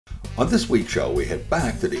On this week's show, we head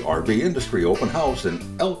back to the RV Industry Open House in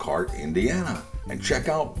Elkhart, Indiana, and check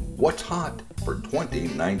out what's hot for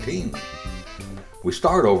 2019. We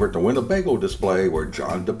start over at the Winnebago display where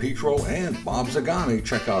John DiPietro and Bob Zagami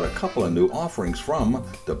check out a couple of new offerings from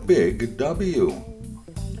the Big W.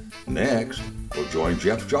 Next, we'll join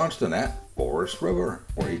Jeff Johnston at Forest River,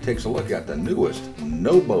 where he takes a look at the newest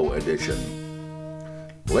Nobo edition.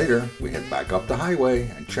 Later, we head back up the highway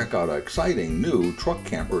and check out an exciting new truck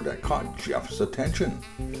camper that caught Jeff's attention.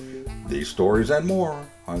 These stories and more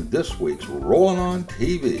on this week's Rollin On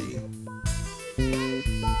TV.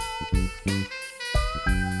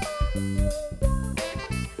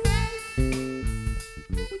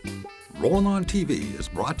 Rollin On TV is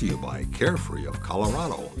brought to you by Carefree of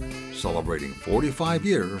Colorado, celebrating 45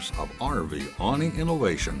 years of RV awning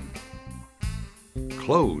innovation.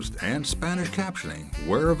 Closed and Spanish captioning,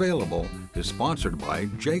 where available, is sponsored by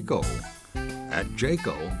Jayco. At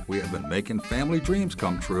Jayco, we have been making family dreams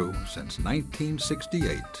come true since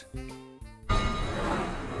 1968.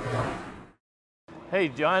 Hey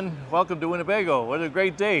John, welcome to Winnebago. What a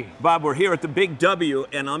great day. Bob, we're here at the Big W,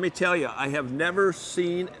 and let me tell you, I have never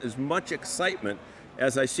seen as much excitement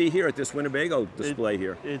as I see here at this Winnebago display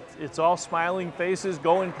here. It's all smiling faces,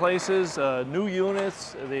 going places, new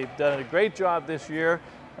units. They've done a great job this year.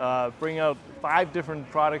 Bring out 5 different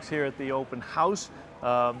products here at the open house.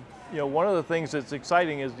 You know, one of the things that's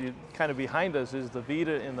exciting is kind of behind us is the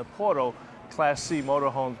Vita and the Porto Class C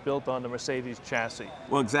motorhomes built on the Mercedes chassis.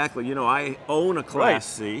 Well, exactly. You know, I own a Class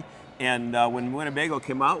C, and when Winnebago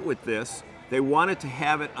came out with this, they wanted to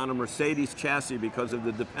have it on a Mercedes chassis because of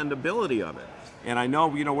the dependability of it. And I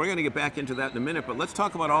know, you know, we're going to get back into that in a minute, but let's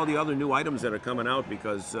talk about all the other new items that are coming out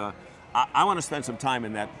because I want to spend some time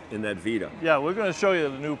in that Vita. Yeah, we're going to show you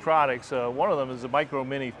the new products. One of them is the Micro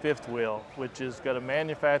Mini fifth wheel, which has got a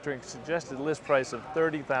manufacturing suggested list price of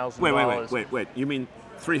 $30,000. Wait. You mean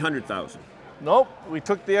 $300,000? Nope, we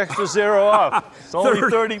took the extra zero off. It's only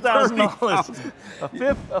 $30,000.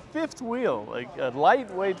 A fifth wheel, like a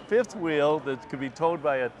lightweight fifth wheel that could be towed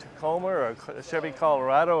by a Tacoma or a Chevy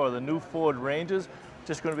Colorado or the new Ford Rangers.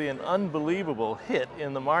 Just going to be an unbelievable hit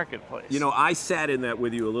in the marketplace. You know, I sat in that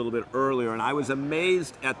with you a little bit earlier, and I was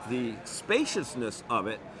amazed at the spaciousness of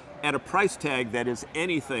it at a price tag that is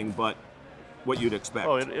anything but what you'd expect.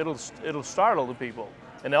 Oh, it'll startle the people.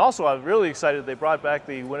 And also, I'm really excited they brought back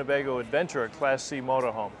the Winnebago Adventurer Class C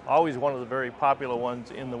motorhome. Always one of the very popular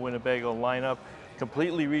ones in the Winnebago lineup.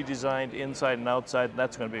 Completely redesigned inside and outside, and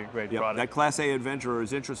that's going to be a great product. That Class A Adventurer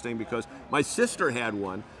is interesting because my sister had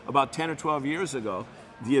one about 10 or 12 years ago.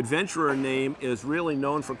 The Adventurer name is really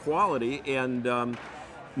known for quality, and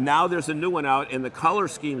now there's a new one out, and the color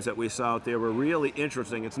schemes that we saw out there were really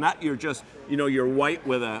interesting. It's not your just, you know, your white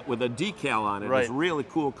with a decal on it. Right. There's really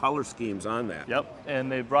cool color schemes on that. Yep, and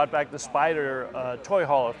they brought back the Spider toy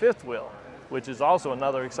hauler fifth wheel, which is also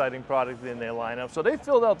another exciting product in their lineup. So they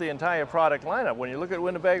filled out the entire product lineup. When you look at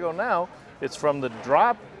Winnebago now, it's from the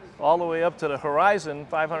drop all the way up to the Horizon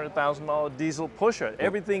 $500,000 diesel pusher,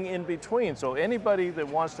 everything in between. So anybody that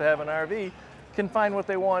wants to have an RV can find what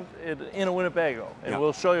they want in a Winnebago. And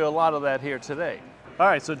we'll show you a lot of that here today. All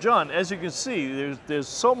right, so John, as you can see, there's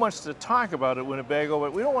so much to talk about at Winnebago,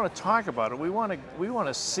 but we don't want to talk about it. We want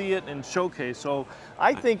to see it and showcase. So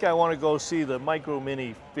I think I want to go see the Micro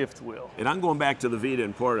Mini fifth wheel. And I'm going back to the Vita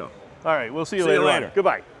in Porto. All right, we'll see you later.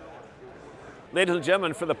 Goodbye. Ladies and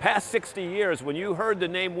gentlemen, for the past 60 years, when you heard the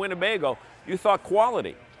name Winnebago, you thought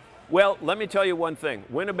quality. Well, let me tell you one thing.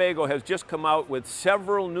 Winnebago has just come out with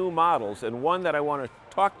several new models, and one that I want to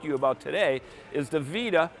talk to you about today is the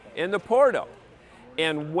Vita in the Porto.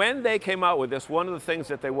 And when they came out with this, one of the things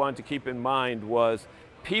that they wanted to keep in mind was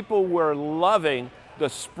people were loving the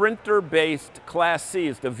Sprinter-based Class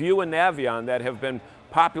Cs, the View and Navion, that have been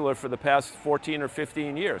popular for the past 14 or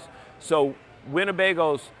 15 years. So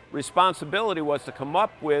Winnebago's responsibility was to come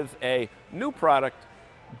up with a new product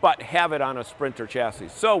but have it on a Sprinter chassis.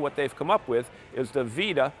 So what they've come up with is the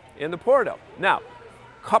Vita in the Porto. Now,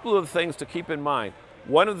 a couple of things to keep in mind.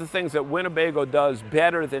 One of the things that Winnebago does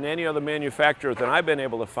better than any other manufacturer that I've been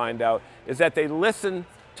able to find out is that they listen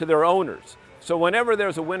to their owners. So whenever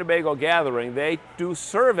there's a Winnebago gathering, they do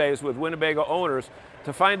surveys with Winnebago owners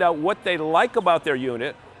to find out what they like about their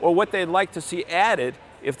unit or what they'd like to see added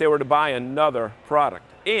if they were to buy another product.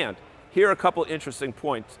 And here are a couple interesting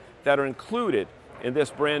points that are included in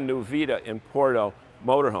this brand new Vita in Porto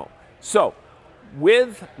motorhome. So,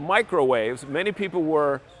 with microwaves, many people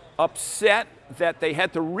were upset that they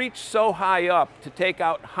had to reach so high up to take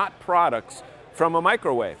out hot products from a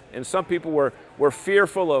microwave. And some people were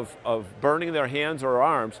fearful of burning their hands or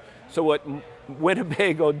arms. So what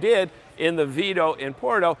Winnebago did in the Vito in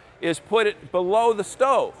Porto is put it below the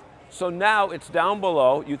stove. So now it's down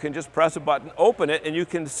below, you can just press a button, open it, and you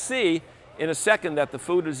can see in a second that the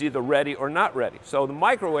food is either ready or not ready. So the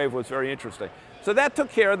microwave was very interesting. So that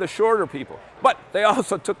took care of the shorter people. But they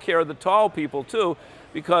also took care of the tall people too,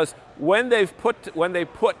 because when they put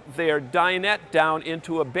their dinette down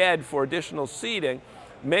into a bed for additional seating,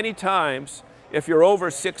 many times, if you're over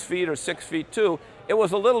 6 feet or 6 feet 2, it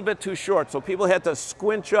was a little bit too short, so people had to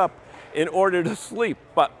squinch up in order to sleep.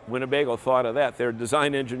 But Winnebago thought of that. Their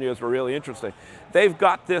design engineers were really interesting. They've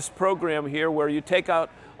got this program here where you take out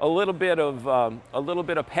a little bit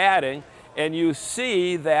of padding, and you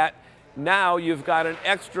see that now you've got an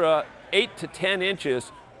extra 8 to 10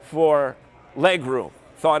 inches for leg room.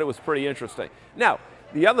 Thought it was pretty interesting. Now,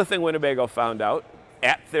 the other thing Winnebago found out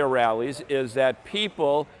at their rallies is that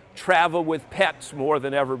people travel with pets more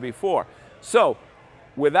than ever before. So,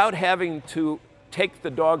 without having to take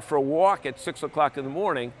the dog for a walk at 6 o'clock in the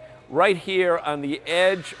morning, right here on the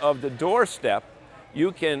edge of the doorstep,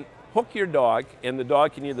 you can hook your dog, and the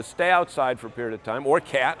dog can either stay outside for a period of time, or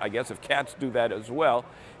cat, I guess, if cats do that as well,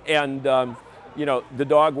 and you know, the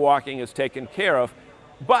dog walking is taken care of.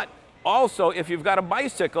 But also, if you've got a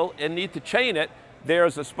bicycle and need to chain it,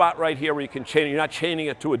 there's a spot right here where you can chain it. You're not chaining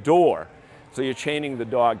it to a door, so you're chaining the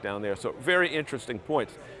dog down there. So very interesting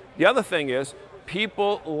points. The other thing is,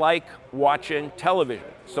 people like watching television.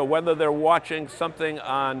 So whether they're watching something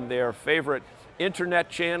on their favorite internet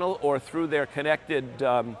channel or through their connected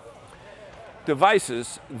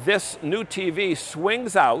devices, this new TV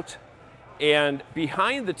swings out, and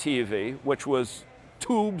behind the TV, which was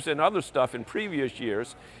tubes and other stuff in previous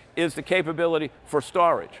years, is the capability for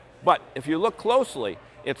storage. But if you look closely,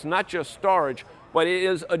 it's not just storage, but it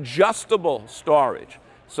is adjustable storage.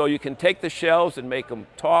 So you can take the shelves and make them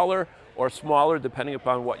taller or smaller depending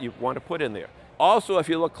upon what you want to put in there. Also, if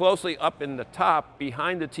you look closely up in the top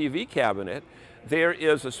behind the TV cabinet, there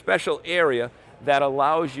is a special area that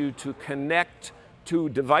allows you to connect to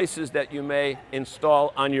devices that you may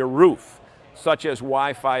install on your roof, such as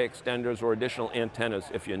Wi-Fi extenders or additional antennas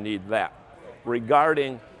if you need that.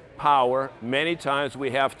 Regarding power, many times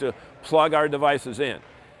we have to plug our devices in.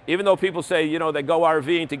 Even though people say, you know, they go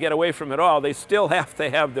RVing to get away from it all, they still have to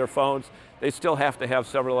have their phones, they still have to have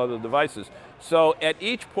several other devices. So at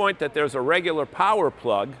each point that there's a regular power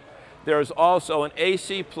plug, there's also an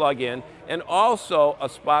AC plug-in, and also a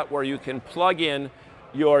spot where you can plug in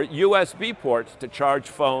your USB ports to charge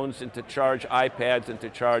phones and to charge iPads and to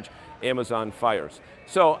charge Amazon Fires.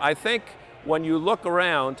 So I think when you look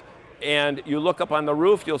around and you look up on the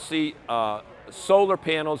roof, you'll see solar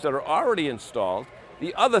panels that are already installed.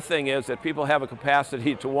 The other thing is that people have a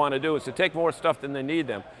capacity to want to do is to take more stuff than they need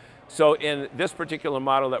them. So in this particular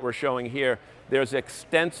model that we're showing here, there's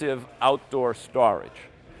extensive outdoor storage.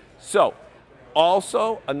 So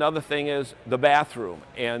also another thing is the bathroom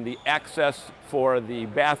and the access for the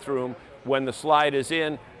bathroom. When the slide is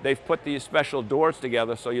in, they've put these special doors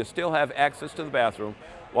together so you still have access to the bathroom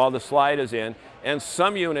while the slide is in. And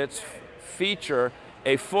some units feature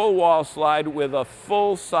a full wall slide with a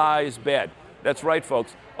full-size bed. That's right,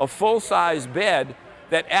 folks, a full-size bed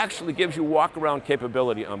that actually gives you walk-around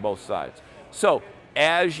capability on both sides. So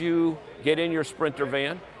as you get in your Sprinter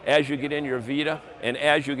van, as you get in your Vita, and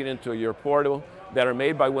as you get into your Porto that are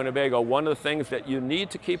made by Winnebago, one of the things that you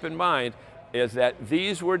need to keep in mind is that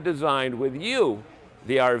these were designed with you,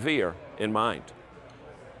 the RVer, in mind.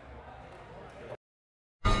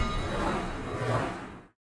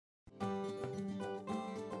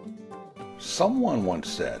 Someone once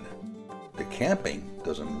said, the camping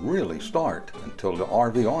doesn't really start until the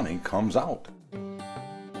RV awning comes out.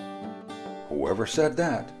 Whoever said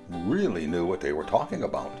that really knew what they were talking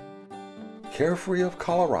about. Carefree of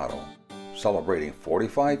Colorado, celebrating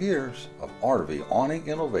 45 years of RV awning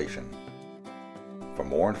innovation. For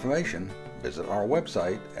more information, visit our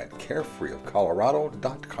website at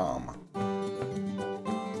carefreeofcolorado.com.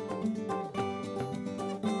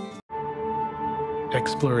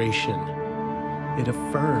 Exploration. It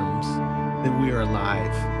affirms that we are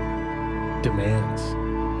alive, demands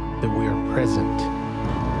that we are present.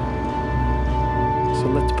 So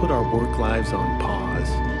let's put our work lives on pause,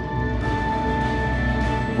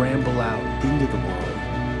 ramble out into the world,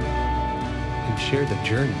 and share the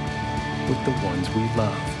journey with the ones we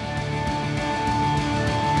love.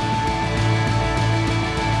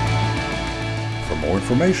 For more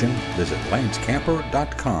information, visit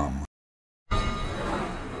lancecamper.com.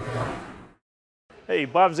 Hey,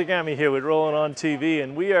 Bob Zagami here with Rollin On TV,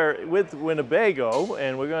 and we are with Winnebago,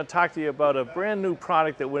 and we're going to talk to you about a brand new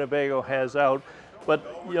product that Winnebago has out.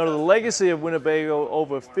 But you know, the legacy of Winnebago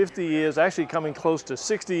over 50 years, actually coming close to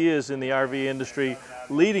 60 years in the RV industry,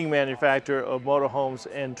 leading manufacturer of motorhomes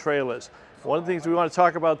and trailers. One of the things we want to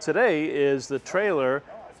talk about today is the trailer,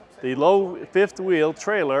 the low fifth wheel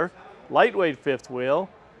trailer, lightweight fifth wheel,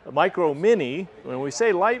 a micro mini. When we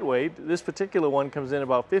say lightweight, this particular one comes in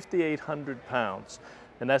about 5,800 pounds.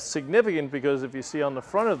 And that's significant because if you see on the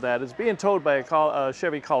front of that, it's being towed by a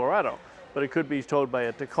Chevy Colorado, but it could be towed by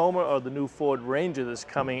a Tacoma or the new Ford Ranger that's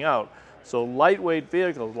coming out. So lightweight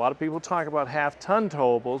vehicles, a lot of people talk about half-ton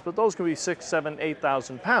towables, but those can be 6,000, 7,000,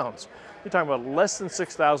 8,000 pounds. You're talking about less than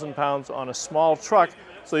 6,000 pounds on a small truck,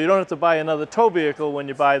 so you don't have to buy another tow vehicle when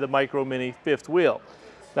you buy the Micro Mini fifth wheel.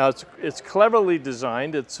 Now it's cleverly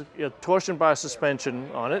designed. It's a torsion bar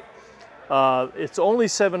suspension on it. It's only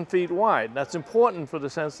 7 feet wide. That's important for the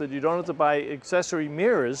sense that you don't have to buy accessory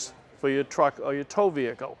mirrors for your truck or your tow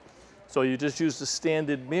vehicle. So you just use the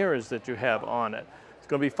standard mirrors that you have on it. It's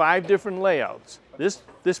going to be 5 different layouts.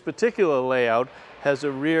 This particular layout has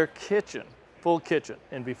a rear kitchen, full kitchen.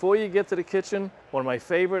 And before you get to the kitchen, one of my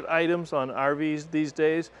favorite items on RVs these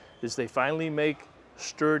days is they finally make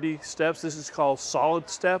sturdy steps. This is called solid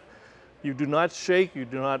step. You do not shake, you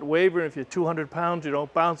do not waver. If you're 200 pounds, you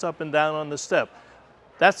don't bounce up and down on the step.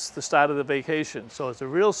 That's the start of the vacation. So it's a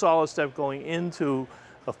real solid step going into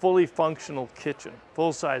a fully functional kitchen,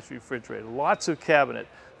 full-size refrigerator, lots of cabinet.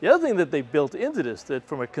 The other thing that they built into this that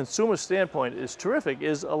from a consumer standpoint is terrific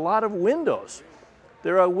is a lot of windows.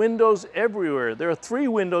 There are windows everywhere. There are 3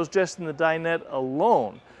 windows just in the dinette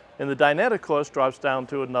alone. And the dinette, of course, drops down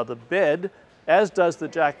to another bed, as does the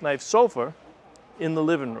jackknife sofa in the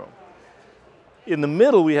living room. In the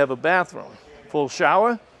middle, we have a bathroom, full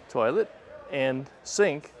shower, toilet, and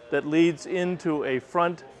sink that leads into a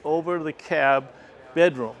front over-the-cab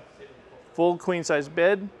bedroom. Full queen-size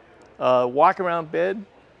bed, walk-around bed.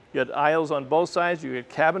 You got aisles on both sides. You got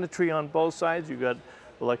cabinetry on both sides. You got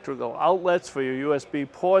electrical outlets for your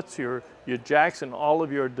USB ports, your jacks, and all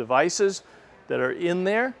of your devices that are in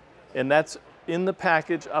there. And that's in the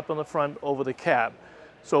package up on the front over the cab.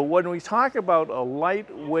 So when we talk about a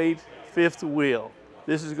lightweight fifth wheel,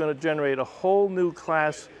 this is going to generate a whole new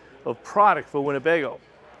class of product for Winnebago.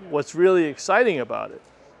 What's really exciting about it,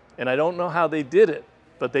 and I don't know how they did it,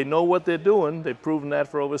 but they know what they're doing. They've proven that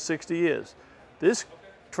for over 60 years. This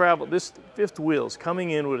fifth wheel is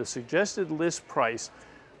coming in with a suggested list price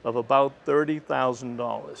of about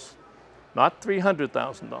 $30,000. Not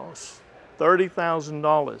 $300,000,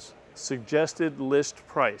 $30,000 suggested list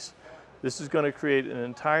price. This is going to create an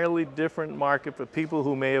entirely different market for people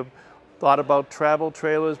who may have thought about travel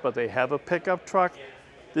trailers, but they have a pickup truck.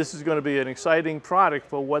 This is going to be an exciting product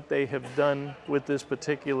for what they have done with this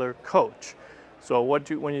particular coach. So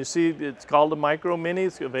when you see, it's called a Micro Mini.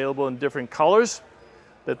 It's available in different colors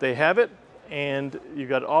that they have it, and you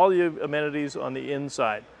got all your amenities on the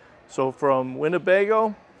inside. So from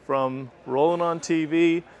Winnebago, from Rollin On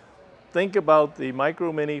TV, think about the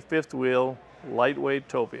Micro Mini fifth wheel lightweight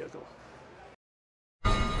tow vehicle.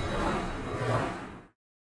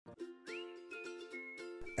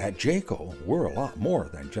 At Jayco, we're a lot more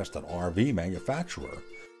than just an RV manufacturer.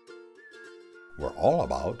 We're all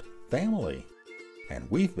about family, and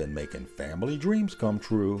we've been making family dreams come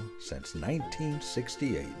true since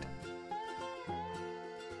 1968.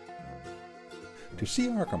 To see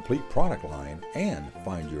our complete product line and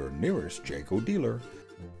find your nearest Jayco dealer,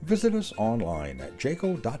 visit us online at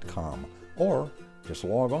jayco.com or just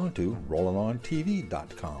log on to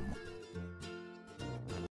rollinontv.com.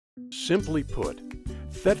 Simply put,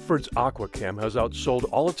 Thetford's AquaChem has outsold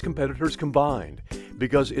all its competitors combined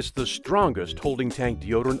because it's the strongest holding tank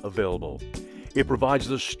deodorant available. It provides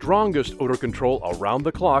the strongest odor control around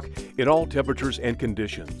the clock in all temperatures and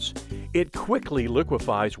conditions. It quickly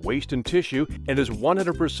liquefies waste and tissue and is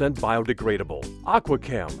 100% biodegradable.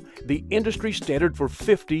 AquaChem, the industry standard for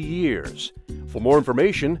 50 years. For more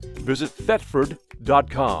information, visit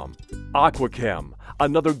Thetford.com. AquaChem,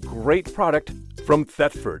 another great product from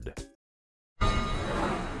Thetford.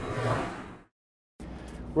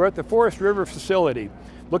 We're at the Forest River facility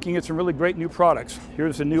looking at some really great new products.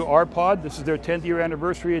 Here's the new R-Pod. This is their 10th year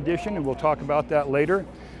anniversary edition, and we'll talk about that later.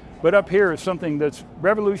 But up here is something that's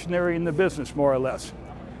revolutionary in the business, more or less.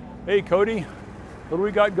 Hey, Cody, what do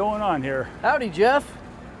we got going on here? Howdy, Jeff.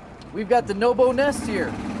 We've got the Nobo Nest here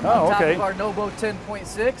on top of our Nobo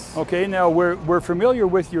 10.6. Okay, now we're familiar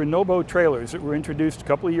with your Nobo trailers that were introduced a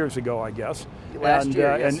couple of years ago, I guess. Last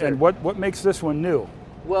year, yes, sir. And what makes this one new?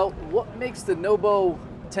 Well, what makes the Nobo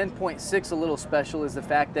 10.6 a little special is the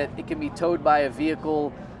fact that it can be towed by a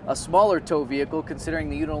vehicle a smaller tow vehicle, considering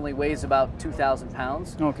the unit only weighs about 2,000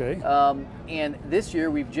 pounds. Okay. And this year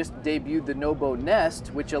we've just debuted the Nobo Nest,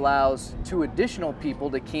 which allows 2 additional people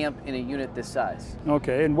to camp in a unit this size.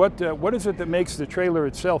 Okay, and what is it that makes the trailer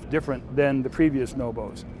itself different than the previous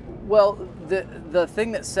Nobos? Well, the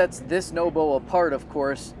thing that sets this Nobo apart, of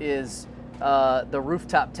course, is the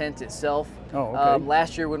rooftop tent itself. Oh, okay.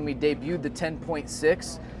 Last year when we debuted the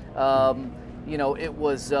 10.6, you know, it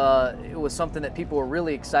was something that people were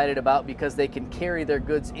really excited about because they can carry their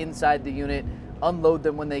goods inside the unit, unload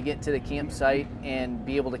them when they get to the campsite, and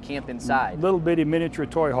be able to camp inside. Little bitty miniature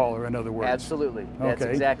toy hauler, in other words. Absolutely. That's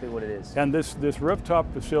exactly what it is. And this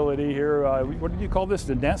rooftop facility here, what did you call this?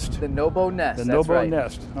 The Nest? The Nobo Nest. The That's Nobo right.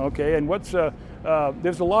 Nest. Okay. And what's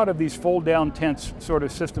there's a lot of these fold-down tents sort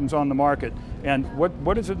of systems on the market, and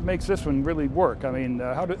what is it that makes this one really work? I mean,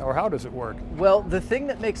 how does it work? Well, the thing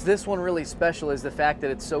that makes this one really special is the fact that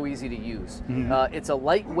it's so easy to use. It's a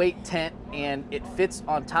lightweight tent, and it fits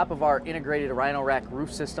on top of our integrated Rhino Rack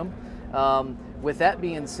roof system. With that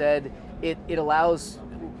being said, it allows,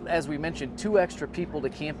 as we mentioned, 2 extra people to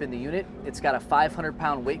camp in the unit. It's got a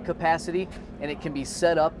 500-pound weight capacity, and it can be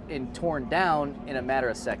set up and torn down in a matter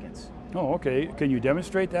of seconds. Oh, okay. Can you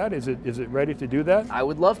demonstrate that? Is it ready to do that? I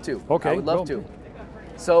would love to. Okay. I would love to.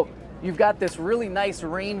 So you've got this really nice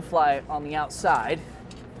rain fly on the outside.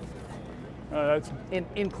 That's in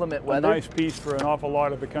inclement weather. A nice piece for an awful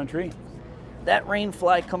lot of the country. That rain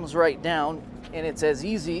fly comes right down, and it's as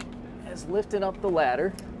easy as lifting up the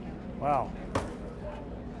ladder. Wow.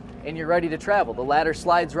 And you're ready to travel. The ladder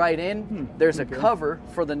slides right in. There's a cover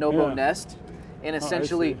for the Nobo Nest, and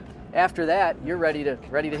essentially after that, you're ready to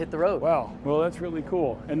hit the road. Wow. Well, that's really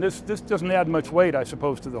cool. And this doesn't add much weight, I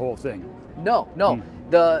suppose, to the whole thing. No, no.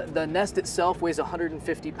 The Nest itself weighs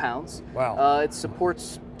 150 pounds. Wow. It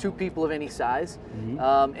supports 2 people of any size,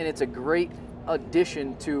 and it's a great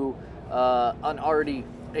addition to an already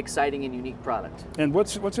exciting and unique product. And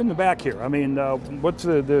what's in the back here? I mean, what's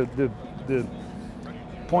the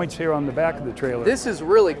points here on the back of the trailer? This is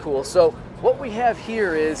really cool. So what we have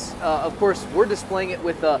here is, of course, we're displaying it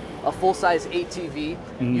with a full-size ATV.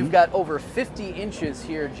 You've got over 50 inches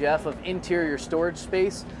here, Jeff, of interior storage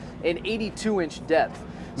space and 82-inch depth.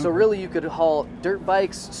 So really you could haul dirt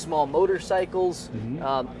bikes, small motorcycles,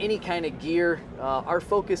 any kind of gear. Our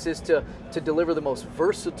focus is to deliver the most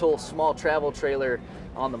versatile small travel trailer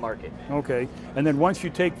on the market. Okay, and then once you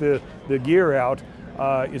take the gear out,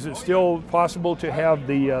 is it still possible to have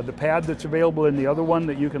the pad that's available in the other one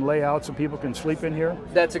that you can lay out so people can sleep in here?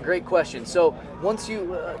 That's a great question. So once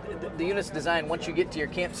you, the unit's designed, once you get to your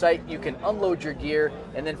campsite, you can unload your gear,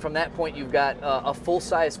 and then from that point you've got a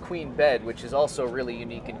full-size queen bed, which is also really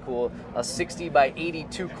unique and cool, a 60 by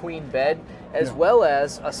 82 queen bed, as well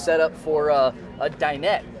as a setup for a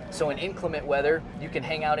dinette. So in inclement weather, you can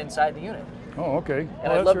hang out inside the unit. Oh, okay.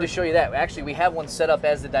 And I'd love to show you that. Actually, we have one set up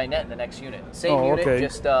as the dinette in the next unit. Same unit,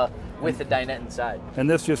 just with the dinette inside. And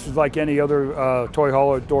this just is like any other toy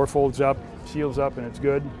hauler, door folds up, seals up, and it's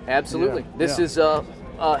good? Absolutely. This is a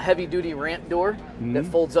heavy-duty ramp door that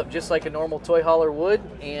folds up just like a normal toy hauler would,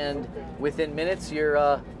 and within minutes,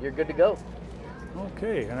 you're good to go.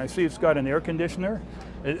 Okay, and I see it's got an air conditioner.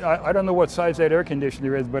 I don't know what size that air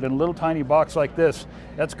conditioner is, but in a little tiny box like this,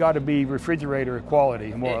 that's got to be refrigerator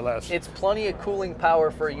quality, more or less. It's plenty of cooling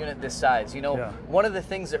power for a unit this size. You know, one of the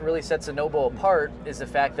things that really sets a Nobo apart is the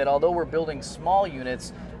fact that although we're building small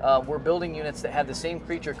units, we're building units that have the same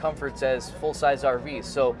creature comforts as full-size RVs.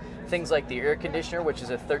 So things like the air conditioner, which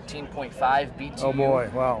is a 13.5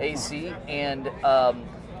 BTU AC, and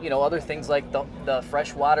you know, other things like the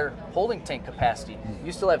freshwater holding tank capacity.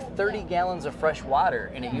 You still have 30 gallons of fresh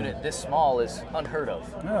water in a unit this small is unheard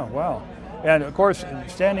of. Oh, wow. And of course,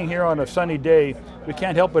 standing here on a sunny day, we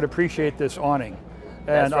can't help but appreciate this awning.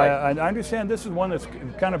 And I understand this is one that's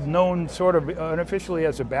kind of known sort of unofficially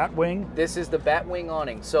as a bat wing. This is the bat wing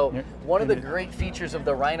awning. So one of the great features of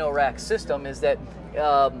the Rhino Rack system is that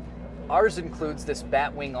ours includes this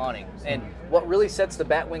bat wing awning. And what really sets the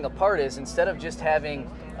bat wing apart is instead of just having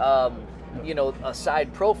you know, a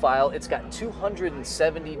side profile, it's got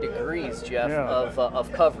 270 degrees, Jeff,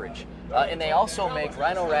 of coverage. And they also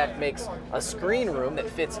Rhino Rack makes a screen room that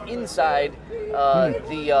fits inside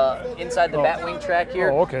the bat wing track here.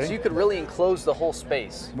 Oh, okay. So you could really enclose the whole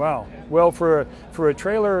space. Wow. Well, for a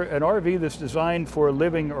trailer, an RV that's designed for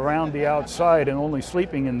living around the outside and only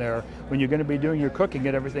sleeping in there when you're going to be doing your cooking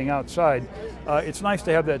and everything outside, it's nice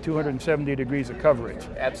to have that 270 degrees of coverage.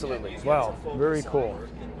 Absolutely. Wow. Very cool.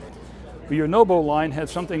 But your Nobo line has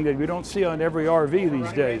something that we don't see on every RV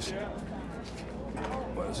these days.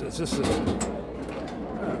 What is this? This is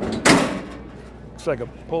looks like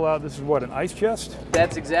a pull-out. This is what, an ice chest?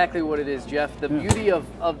 That's exactly what it is, Jeff. The beauty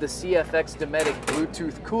of the CFX Dometic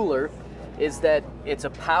Bluetooth cooler is that it's a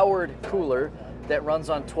powered cooler that runs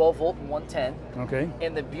on 12 volt and 110. Okay.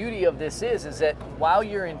 And the beauty of this is that while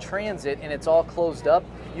you're in transit and it's all closed up,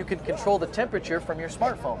 you can control the temperature from your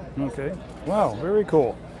smartphone. Okay. Wow, very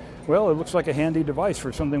cool. Well, it looks like a handy device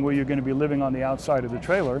for something where you're going to be living on the outside of the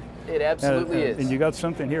trailer. It absolutely is. And you got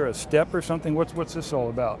something here, a step or something? What's this all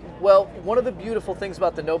about? Well, one of the beautiful things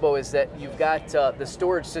about the Nobo is that you've got the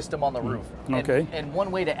storage system on the roof. Okay. And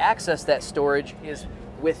one way to access that storage is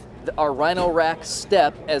with our Rhino Rack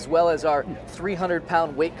step, as well as our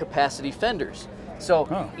 300-pound weight capacity fenders.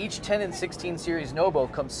 So each 10 and 16 series Nobo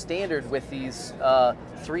comes standard with these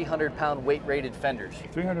 300-pound weight rated fenders.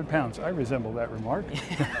 300 pounds, I resemble that remark.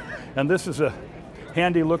 And this is a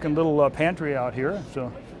handy looking little pantry out here.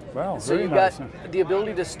 So, wow, so very you've nice. got the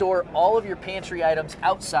ability to store all of your pantry items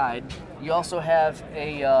outside. You also have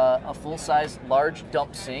a full-size large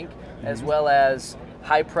dump sink, as well as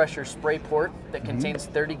high pressure spray port that contains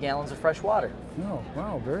 30 gallons of fresh water. Oh,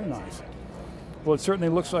 wow, very nice. Well, it certainly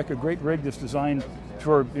looks like a great rig that's designed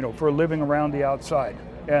for, for living around the outside.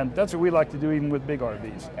 And that's what we like to do even with big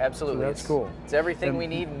RVs. Absolutely. So that's cool. It's everything we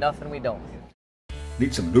need and nothing we don't.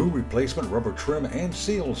 Need some new replacement rubber trim and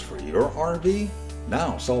seals for your RV?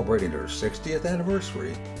 Now celebrating their 60th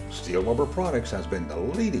anniversary, Steel Rubber Products has been the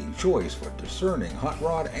leading choice for discerning hot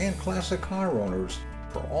rod and classic car owners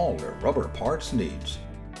for all their rubber parts needs.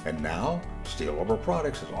 And now, Steel Rubber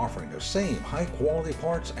Products is offering the same high-quality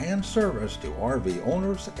parts and service to RV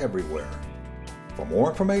owners everywhere. For more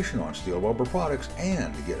information on Steel Rubber Products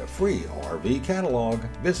and to get a free RV catalog,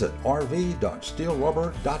 visit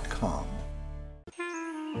rv.steelrubber.com.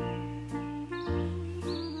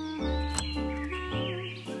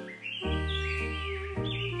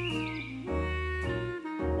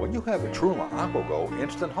 When you have a Truma AquaGo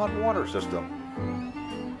instant hot water system,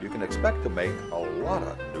 you can expect to make a lot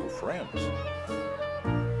of new friends.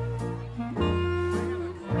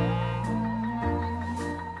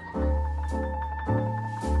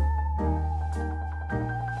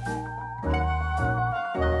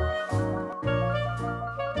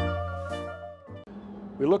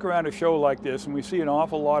 We look around a show like this and we see an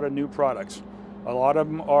awful lot of new products. A lot of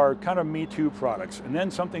them are kind of Me Too products. And then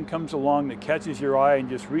something comes along that catches your eye and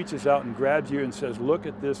just reaches out and grabs you and says, look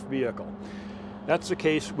at this vehicle. That's the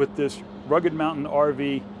case with this Rugged Mountain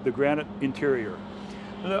RV, the Granite interior.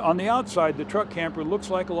 On the outside, the truck camper looks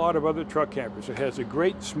like a lot of other truck campers. It has a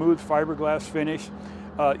great smooth fiberglass finish.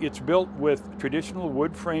 It's built with traditional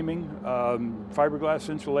wood framing, fiberglass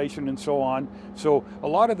insulation, and so on. So a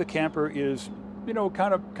lot of the camper is,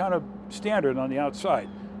 kind of standard on the outside.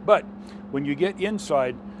 But when you get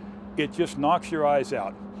inside, it just knocks your eyes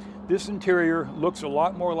out. This interior looks a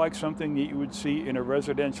lot more like something that you would see in a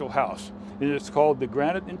residential house. It's called the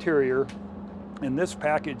Granite Interior, and this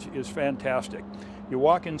package is fantastic. You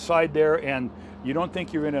walk inside there and you don't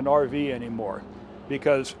think you're in an RV anymore,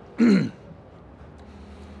 because the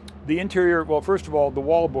interior, well, first of all, the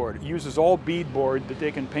wallboard uses all beadboard that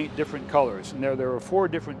they can paint different colors. And there are 4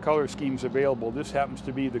 different color schemes available. This happens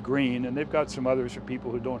to be the green, and they've got some others for people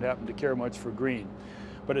who don't happen to care much for green.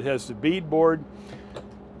 But it has the beadboard.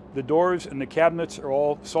 The doors and the cabinets are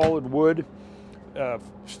all solid wood.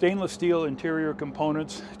 Stainless steel interior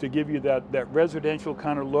components to give you that residential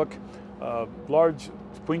kind of look. Large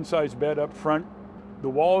queen-size bed up front. The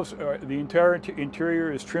walls, the entire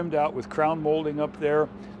interior is trimmed out with crown molding up there.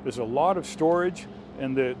 There's a lot of storage,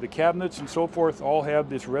 and the cabinets and so forth all have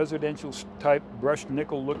this residential type brushed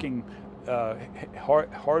nickel looking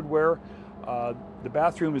hardware. The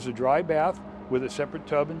bathroom is a dry bath with a separate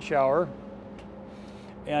tub and shower.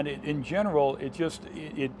 And in general, it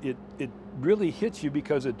really hits you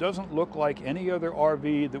because it doesn't look like any other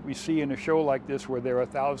RV that we see in a show like this where there are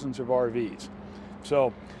thousands of RVs.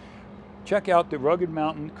 So check out the Rugged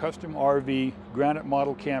Mountain Custom RV Granite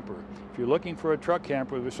Model Camper. If you're looking for a truck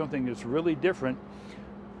camper with something that's really different,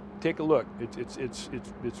 take a look. It's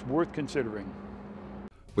worth considering.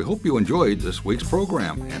 We hope you enjoyed this week's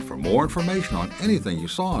program, and for more information on anything you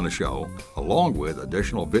saw on the show, along with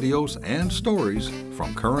additional videos and stories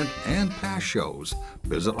from current and past shows,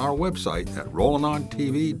 visit our website at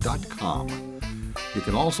rollinontv.com. You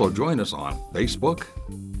can also join us on Facebook,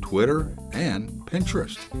 Twitter, and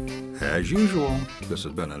Pinterest. As usual, this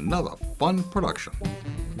has been another fun production.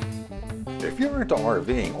 If you're into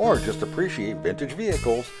RVing or just appreciate vintage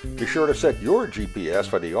vehicles, be sure to set your GPS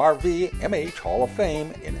for the RV MH Hall of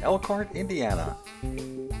Fame in Elkhart, Indiana.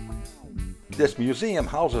 This museum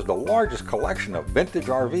houses the largest collection of vintage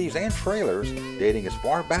RVs and trailers dating as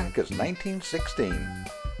far back as 1916.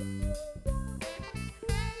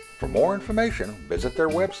 more information, visit their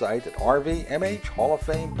website at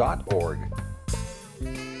rvmhhalloffame.org.